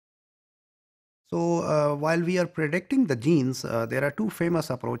So while we are predicting the genes, there are two famous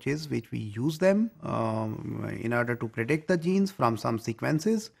approaches which we use them in order to predict the genes from some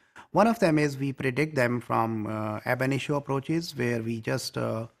sequences. One of them is we predict them from ab initio approaches, where we just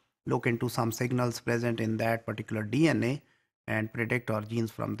look into some signals present in that particular DNA and predict our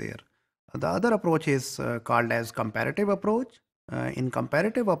genes from there. The other approach is called as comparative approach. In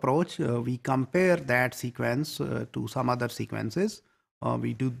comparative approach, we compare that sequence to some other sequences.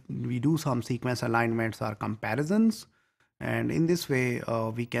 We do some sequence alignments or comparisons, and in this way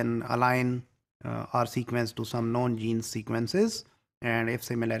we can align our sequence to some known gene sequences, and if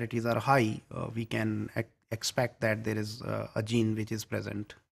similarities are high, we can expect that there is a gene which is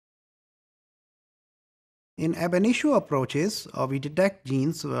present. In ab initio approaches, we detect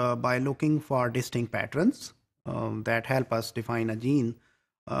genes by looking for distinct patterns that help us define a gene.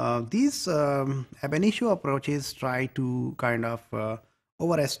 These ab initio approaches try to kind of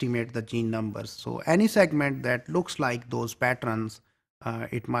overestimate the gene numbers. So any segment that looks like those patterns,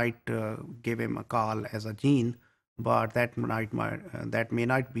 it might give him a call as a gene, but that may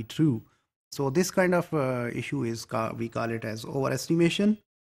not be true. So this kind of issue is we call it as overestimation.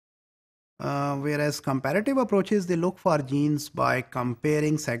 Whereas comparative approaches, they look for genes by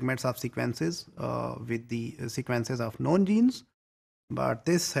comparing segments of sequences with the sequences of known genes. But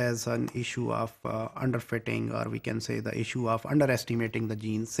this has an issue of underfitting, or we can say the issue of underestimating the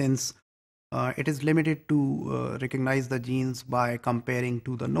genes, since it is limited to recognize the genes by comparing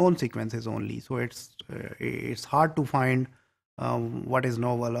to the known sequences only. So it's hard to find what is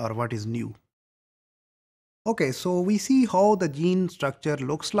novel or what is new. Okay, so we see how the gene structure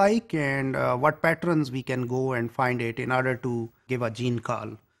looks like and what patterns we can go and find it in order to give a gene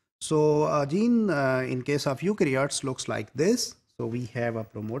call. So a gene in case of eukaryotes looks like this. So we have a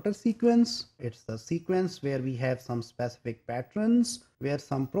promoter sequence. It's the sequence where we have some specific patterns where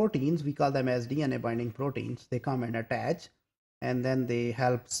some proteins, we call them as DNA binding proteins, they come and attach, and then they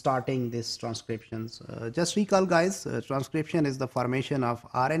help starting this transcriptions. Just recall guys, transcription is the formation of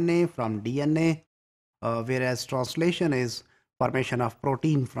RNA from DNA. Whereas translation is formation of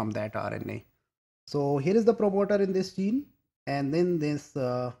protein from that RNA. So here is the promoter in this gene, and then this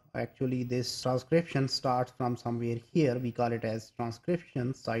actually this transcription starts from somewhere here. We call it as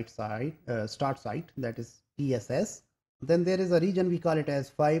transcription start site, that is TSS. Then there is a region we call it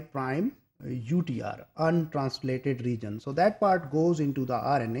as 5' UTR, untranslated region. So that part goes into the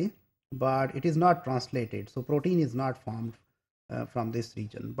RNA, but it is not translated. So protein is not formed from this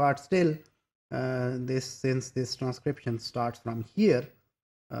region, but still since this transcription starts from here,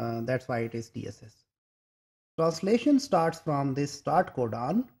 that's why it is TSS. Translation starts from this start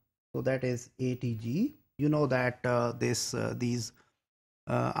codon, so that is ATG. You know that these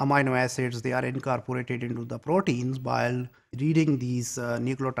amino acids, they are incorporated into the proteins while reading these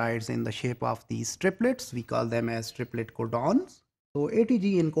nucleotides in the shape of these triplets. We call them as triplet codons. So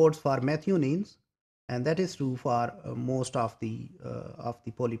ATG encodes for methionines, and that is true for most of the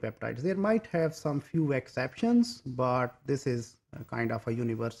polypeptides. There might have some few exceptions, but this is kind of a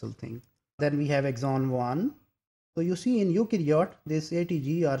universal thing. Then we have exon 1. So you see in eukaryote, this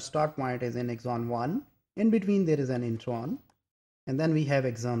ATG or start point is in exon 1. In between there is an intron, and then we have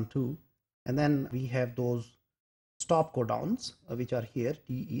exon 2, and then we have those stop codons which are here,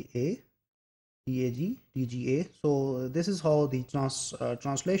 TEA, TAG, TGA. So this is how the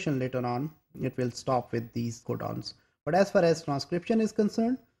translation later on, it will stop with these codons. But as far as transcription is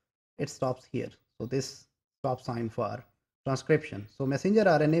concerned, it stops here. So this stop sign for transcription. So messenger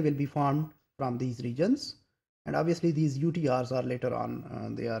RNA will be formed from these regions, and obviously these UTRs are later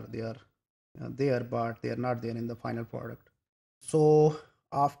on, they are there, but they are not there in the final product. So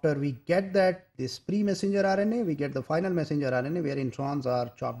after we get this pre-messenger RNA, we get the final messenger RNA where introns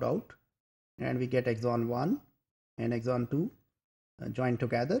are chopped out, and we get exon 1 and exon 2 joined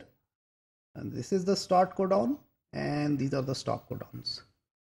together, and this is the start codon, and these are the stop codons.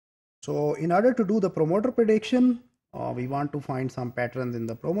 So in order to do the promoter prediction, we want to find some patterns in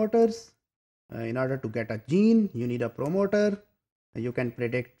the promoters. In order to get a gene, you need a promoter. You can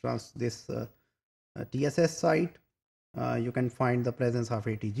predict this TSS site. You can find the presence of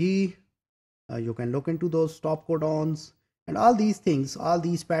ATG. You can look into those stop codons, and all these things, all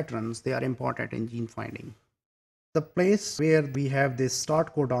these patterns, they are important in gene finding. The place where we have this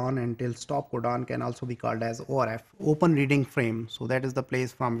start codon until stop codon can also be called as ORF, open reading frame. So that is the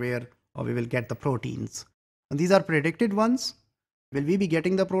place from where we will get the proteins. And these are predicted ones. Will we be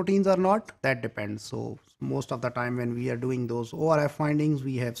getting the proteins or not? That depends. So most of the time when we are doing those ORF findings,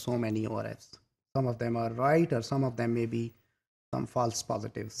 we have so many ORFs. Some of them are right, or some of them may be some false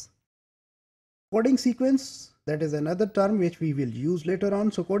positives. Coding sequence That is another term which we will use later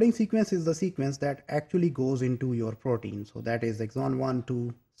on. So coding sequence is the sequence that actually goes into your protein. So that is exon 1,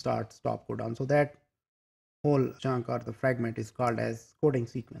 2, start, stop, codon. So that whole chunk or the fragment is called as coding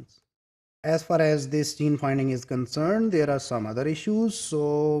sequence. As far as this gene finding is concerned, there are some other issues.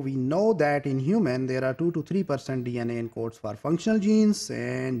 So we know that in human, there are 2 to 3% DNA encodes for functional genes,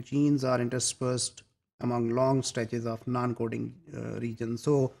 and genes are interspersed among long stretches of non-coding regions.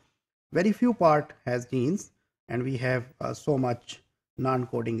 So very few part has genes, and we have so much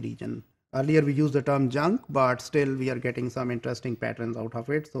non-coding region. Earlier we used the term junk, but still we are getting some interesting patterns out of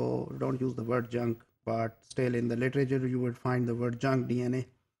it. So don't use the word junk, but still in the literature you would find the word junk DNA.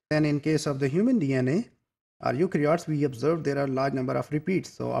 Then in case of the human DNA or eukaryotes, we observed there are large number of repeats,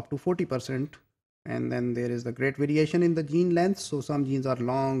 so up to 40%. And then there is the great variation in the gene length. So some genes are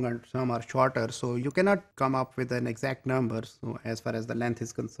long and some are shorter. So you cannot come up with an exact number so as far as the length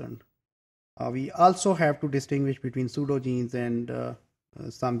is concerned. We also have to distinguish between pseudogenes and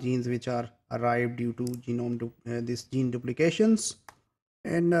some genes which are arrived due to this gene duplications.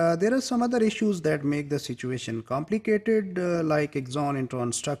 And there are some other issues that make the situation complicated, like exon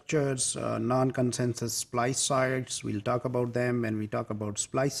intron structures, non-consensus splice sites. We'll talk about them when we talk about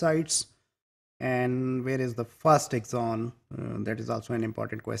splice sites. And where is the first exon? That is also an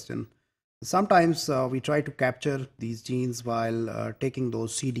important question. Sometimes we try to capture these genes while taking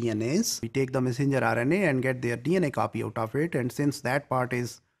those cDNAs. We take the messenger RNA and get their DNA copy out of it. And since that part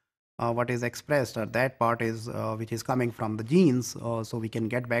is what is expressed, or that part is which is coming from the genes, so we can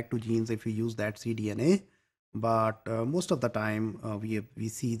get back to genes if we use that cDNA. But most of the time we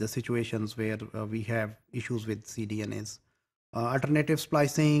see the situations where we have issues with cDNAs. Alternative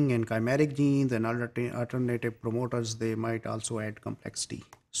splicing and chimeric genes and alternative promoters, they might also add complexity.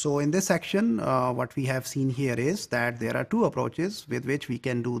 So in this section, what we have seen here is that there are two approaches with which we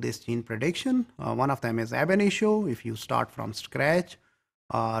can do this gene prediction. One of them is ab initio, if you start from scratch,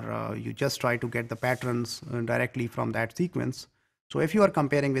 or you just try to get the patterns directly from that sequence. So if you are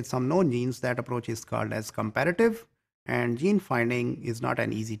comparing with some known genes, that approach is called as comparative, and gene finding is not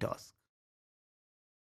an easy task.